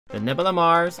The Nebula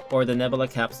Mars or the Nebula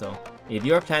Capsule. If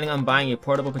you're planning on buying a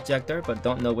portable projector but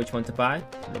don't know which one to buy,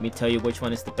 let me tell you which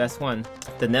one is the best one.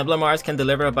 The Nebula Mars can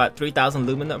deliver about 3000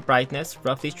 lumen of brightness,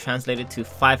 roughly translated to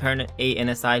 508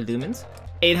 NSI lumens,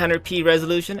 800p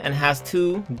resolution, and has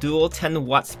two dual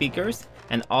 10-watt speakers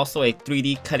and also a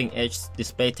 3D cutting-edge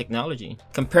display technology.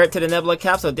 Compared to the Nebula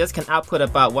Capsule, this can output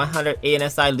about 108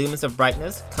 NSI lumens of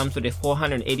brightness, comes with a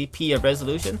 480p of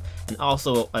resolution, and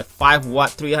also a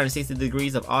 5-watt 360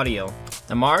 degrees of audio.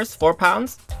 The Mars, 4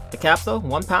 pounds. The Capsule,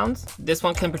 1 pound. This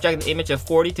one can project an image of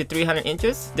 40 to 300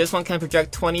 inches. This one can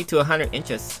project 20 to 100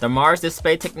 inches. The Mars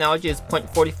display technology is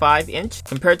 0.45 inch.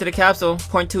 Compared to the Capsule,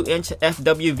 0.2 inch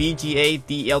FWVGA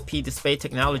DLP display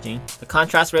technology. The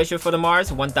contrast ratio for the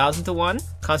Mars, 1000 to 1.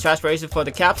 Contrast ratio for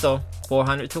the Capsule,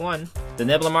 400 to 1. The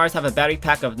Nebula Mars have a battery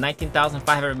pack of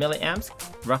 19,500 milliamps,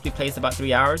 roughly plays about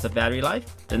 3 hours of battery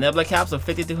life. The Nebula Capsule,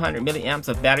 5200 milliamps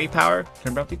of battery power,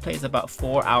 can roughly plays about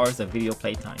 4 hours of video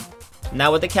playtime.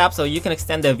 Now with the Capsule, you can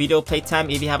extend the video playtime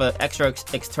if you have an extra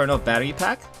external battery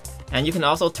pack, and you can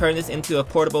also turn this into a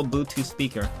portable Bluetooth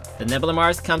speaker. The Nebula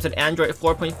Mars comes with Android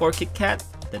 4.4 Kitkat.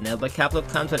 The Nebula Capsule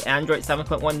comes with Android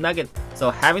 7.1 Nougat,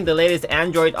 so having the latest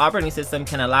Android operating system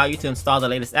can allow you to install the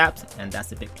latest apps, and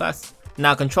that's a big plus.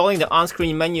 Now controlling the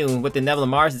on-screen menu with the Nebula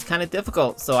Mars is kind of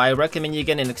difficult, so I recommend you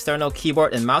get an external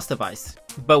keyboard and mouse device.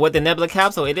 But with the Nebula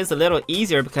Capsule, it is a little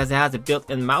easier because it has a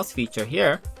built-in mouse feature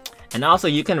here. And also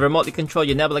you can remotely control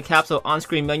your Nebula Capsule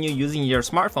on-screen menu using your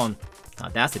smartphone. Now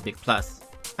that's a big plus.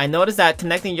 I noticed that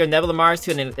connecting your Nebula Mars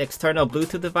to an external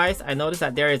Bluetooth device, I noticed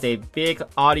that there is a big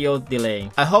audio delay.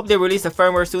 I hope they release a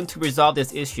firmware soon to resolve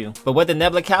this issue. But with the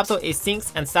Nebula Capsule, it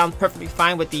syncs and sounds perfectly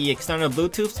fine with the external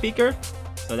Bluetooth speaker,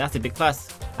 so that's a big plus.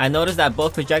 I noticed that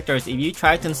both projectors, if you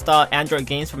try to install Android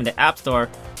games from the App Store,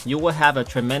 you will have a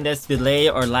tremendous delay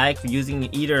or lag using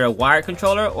either a wired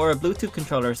controller or a Bluetooth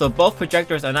controller. So both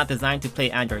projectors are not designed to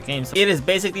play Android games. It is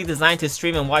basically designed to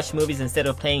stream and watch movies instead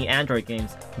of playing Android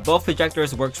games. Both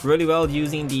projectors works really well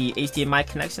using the HDMI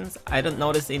connections. I don't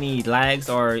notice any lags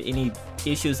or any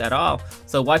issues at all.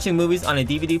 So watching movies on a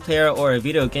DVD player or a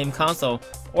video game console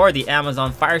or the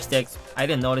Amazon Fire Sticks, I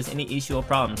didn't notice any issue or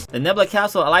problems. The Nebula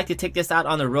Capsule, I like to take this out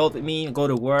on the road with me, go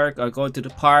to work or go to the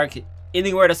park,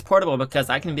 anywhere that's portable, because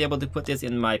I can be able to put this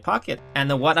in my pocket.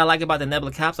 And what I like about the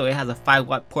Nebula Capsule, it has a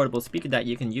 5-watt portable speaker that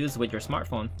you can use with your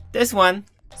smartphone. This one,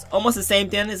 it's almost the same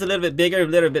thing, it's a little bit bigger, a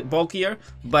little bit bulkier,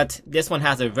 but this one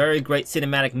has a very great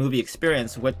cinematic movie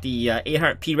experience with the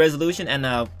 800p resolution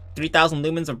and 3000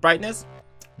 lumens of brightness.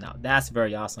 Now that's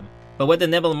very awesome. But with the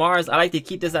Nebula Mars, I like to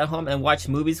keep this at home and watch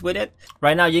movies with it.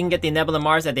 Right now you can get the Nebula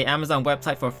Mars at the Amazon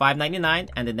website for $5.99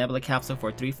 and the Nebula Capsule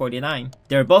for $3.49.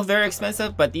 They're both very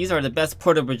expensive, but these are the best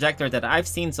portable projector that I've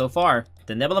seen so far.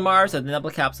 The Nebula Mars or the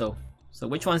Nebula Capsule. So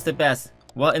which one's the best?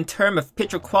 Well, in terms of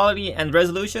picture quality and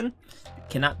resolution, you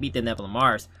cannot beat the Nebula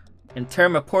Mars. In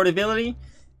terms of portability,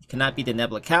 you cannot beat the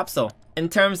Nebula Capsule. In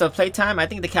terms of playtime, I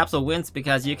think the Capsule wins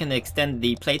because you can extend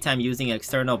the playtime using an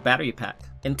external battery pack.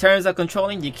 In terms of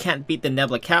controlling, you can't beat the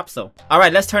Nebula Capsule.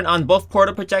 Alright, let's turn on both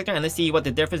portable projector and let's see what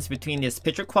the difference between its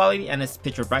picture quality and its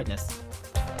picture brightness.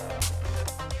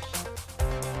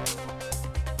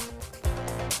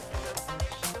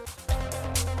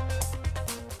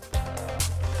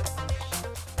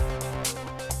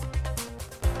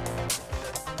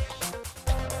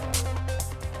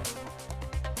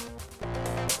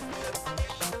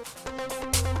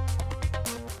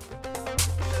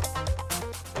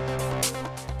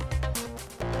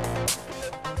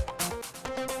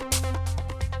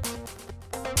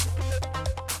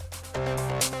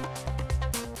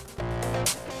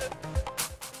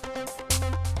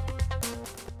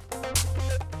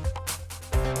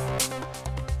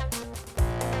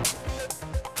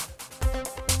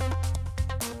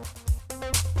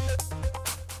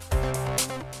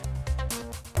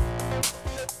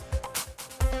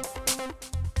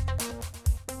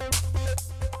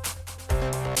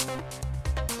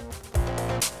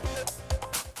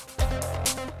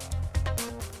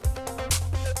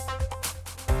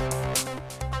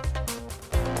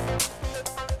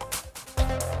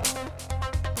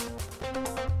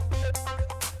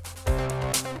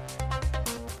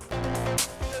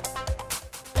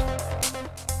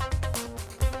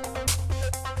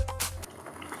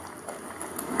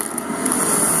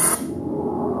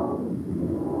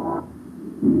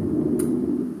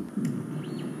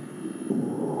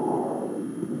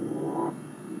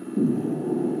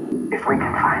 If we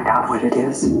can find out what it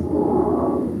is,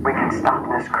 we can stop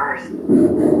this curse.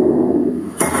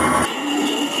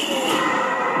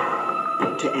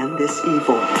 To end this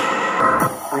evil,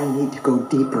 I need to go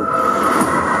deeper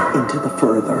into the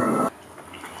further.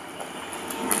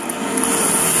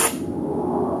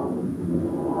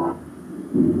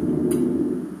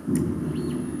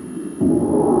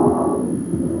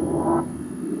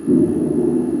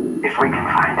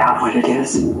 out what it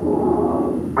is.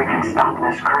 we can stop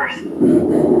this curse.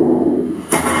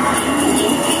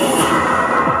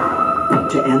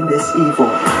 To end this evil,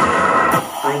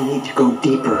 I need to go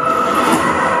deeper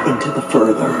into the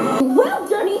further. Well,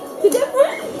 Johnny, the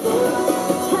difference.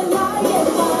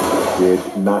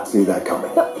 Did not see that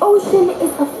coming. The ocean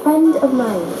is a friend of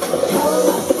mine.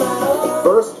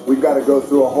 First, we've got to go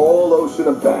through a whole ocean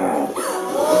of bad.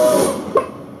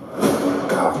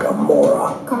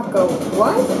 Kakamora. Kako,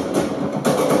 what?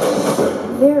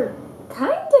 They're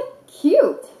kinda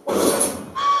cute.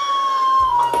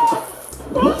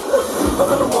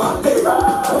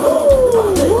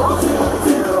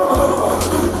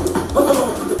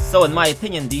 So in my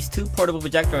opinion, these two portable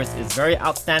projectors is very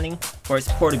outstanding for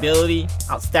its portability,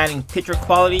 outstanding picture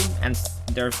quality, and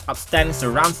their outstanding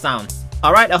surround sound.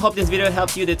 Alright, I hope this video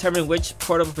helped you determine which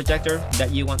portable projector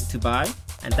that you want to buy.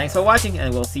 And thanks for watching,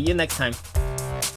 and we'll see you next time.